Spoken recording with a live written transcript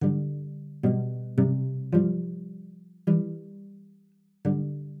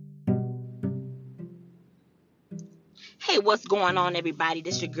Hey, what's going on, everybody?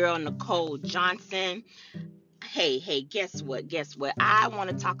 This your girl, Nicole Johnson. Hey, guess what? Guess what? I want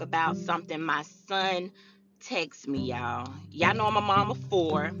to talk about something my son texts me, y'all. Y'all know I'm a mom of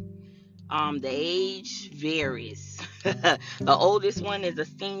four. The age varies. The oldest one is a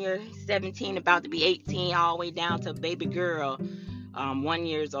senior, 17, about to be 18, all the way down to baby girl, 1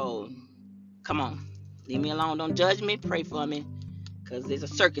 years old. Come on, leave me alone. Don't judge me. Pray for me, cause there's a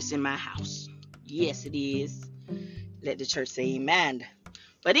circus in my house. Yes, it is. Let the church say amen.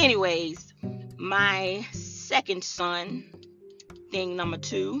 But anyways, my second son, thing number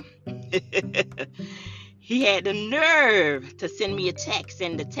two, he had the nerve to send me a text,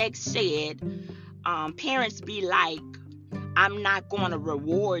 and the text said, "Parents be like, I'm not going to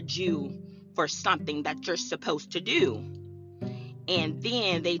reward you for something that you're supposed to do." And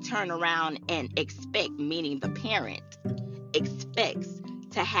then they turn around and expect, meaning the parent expects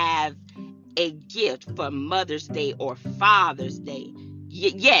to have a gift for Mother's Day or Father's Day.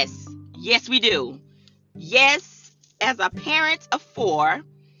 Yes, we do. Yes, as a parent of four,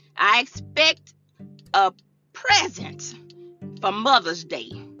 I expect a present for Mother's Day.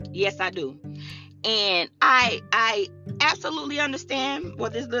 Yes, I do. And I absolutely understand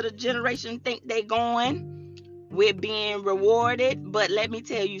what this little generation think they going with being rewarded, but let me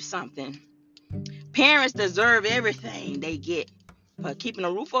tell you something. Parents deserve everything they get for keeping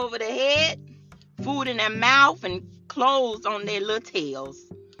a roof over their head, food in their mouth, and clothes on their little tails.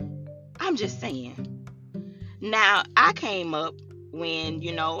 I'm just saying. Now, I came up when,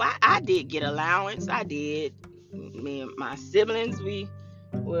 I did get allowance. I did. Me and my siblings, we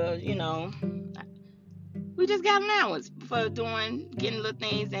just got allowance for getting little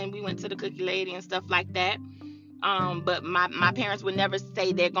things, and we went to the cookie lady and stuff like that. But my parents would never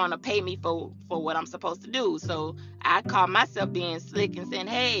say they're gonna pay me for what I'm supposed to do. So I caught myself being slick and saying,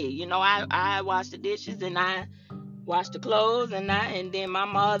 hey, I wash the dishes and I wash the clothes, and then my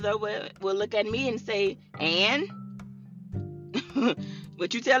mother will look at me and say, and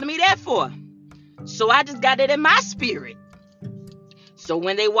what you telling me that for? So I just got it in my spirit. So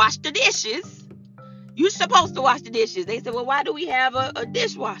when they wash the dishes, you're supposed to wash the dishes. They said, well, why do we have a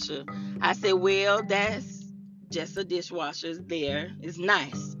dishwasher? I said, well, that's just a dishwasher there. It's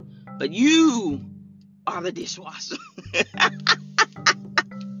nice. But you are the dishwasher.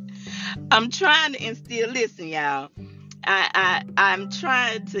 I'm trying to instill, listen, y'all. I'm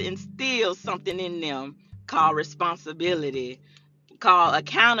trying to instill something in them called responsibility, called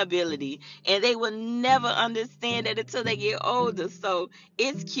accountability, and they will never understand that until they get older. So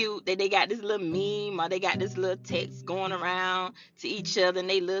it's cute that they got this little meme or they got this little text going around to each other in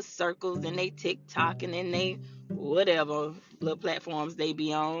they little circles and they TikTok and then they whatever little platforms they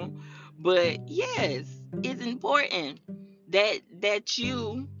be on. But yes, it's important that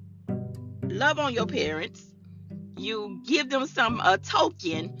you love on your parents. You give them a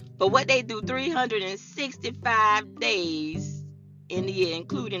token for what they do 365 days in the year,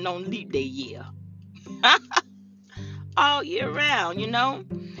 including on leap day year, all year round.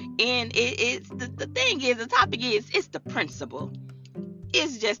 And it's the thing is, the topic is, it's the principle.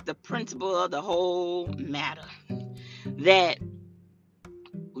 It's just the principle of the whole matter, that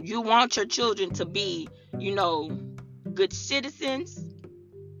you want your children to be, good citizens,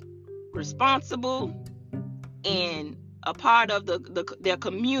 responsible, and a part of their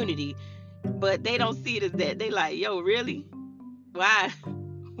community. But they don't see it as that. They like, yo, really? Why?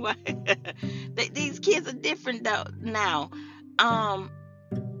 Why? These kids are different though now. Um,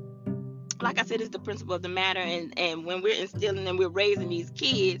 like I said, it's the principle of the matter, and when we're instilling and we're raising these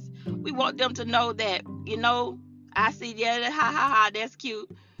kids, we want them to know that, I see, yeah, ha ha ha, that's cute.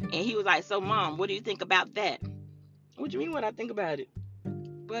 And he was like, so mom, what do you think about that? What do you mean what I think about it?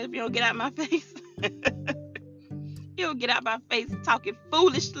 But if you don't get out my face, you don't get out my face talking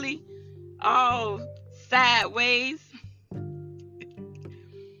foolishly, all sideways.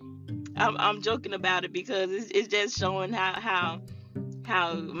 I'm joking about it because it's just showing how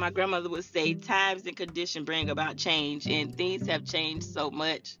my grandmother would say times and condition bring about change, and things have changed so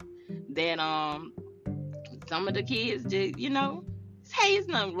much that some of the kids just, hey, it's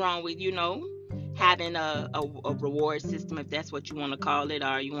nothing wrong with, having a reward system, if that's what you want to call it,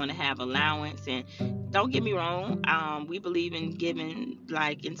 or you want to have allowance. And don't get me wrong, we believe in giving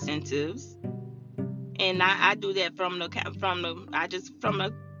like incentives, and I do that from the kind of bottom of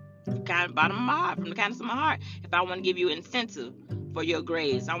my heart, from the kindness of my heart. If I want to give you incentive for your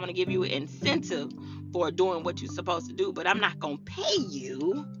grades, I want to give you incentive for doing what you're supposed to do, but I'm not going to pay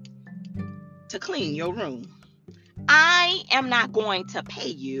you to clean your room. I am not going to pay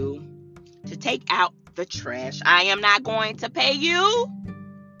you to take out the trash. I am not going to pay you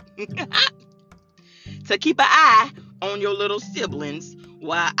to keep an eye on your little siblings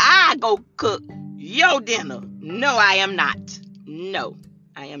while I go cook your dinner. No, I am not. No,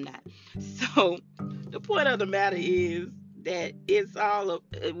 I am not. So the point of the matter is that it's all of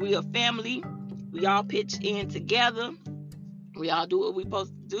we a family. We all pitch in together. We all do what we're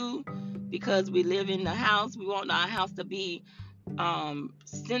supposed to do because we live in the house. We want our house to be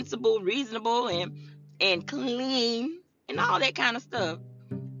sensible, reasonable, and clean and all that kind of stuff.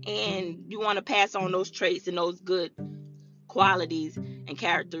 And you want to pass on those traits and those good qualities and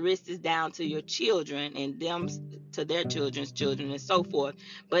characteristics down to your children and them to their children's children and so forth.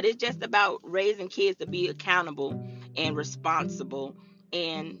 But it's just about raising kids to be accountable and responsible,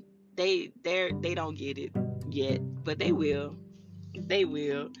 and they don't get it yet, but they will. They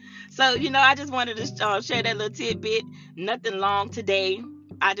will. So, I just wanted to share that little tidbit. Nothing long today.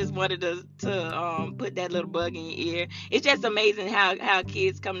 I just wanted to put that little bug in your ear. It's just amazing how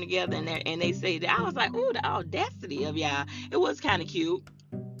kids come together and they say that. I was like, ooh, the audacity of y'all. It was kind of cute.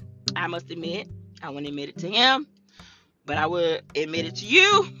 I must admit. I wouldn't admit it to him, but I would admit it to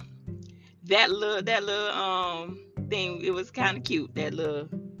you. That little thing, it was kind of cute. That little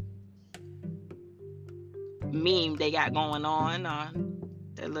meme they got going on,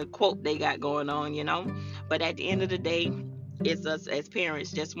 the little quote they got going on. But at the end of the day, it's us as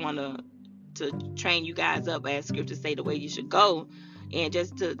parents just want to train you guys up, as scripture say, the way you should go, and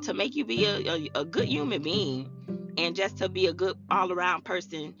just to make you be a good human being, and just to be a good all around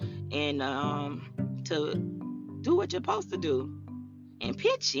person, and to do what you're supposed to do and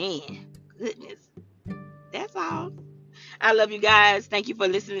pitch in. Goodness, that's all. I love you guys. Thank you for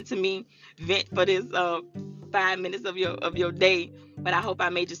listening to me vent for this 5 minutes of your day. But I hope I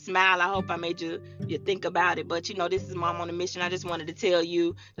made you smile. I hope I made you think about it. But this is Mom on a Mission. I just wanted to tell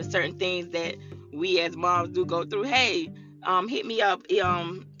you the certain things that we as moms do go through. Hey, hit me up,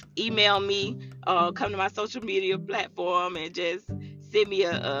 email me, come to my social media platform and just send me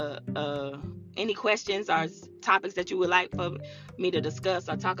any questions or topics that you would like for me to discuss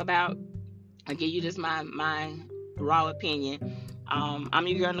or talk about. I'll give you just my raw opinion. I'm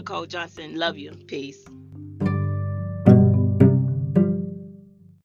your girl, Nicole Johnson. Love you. Peace.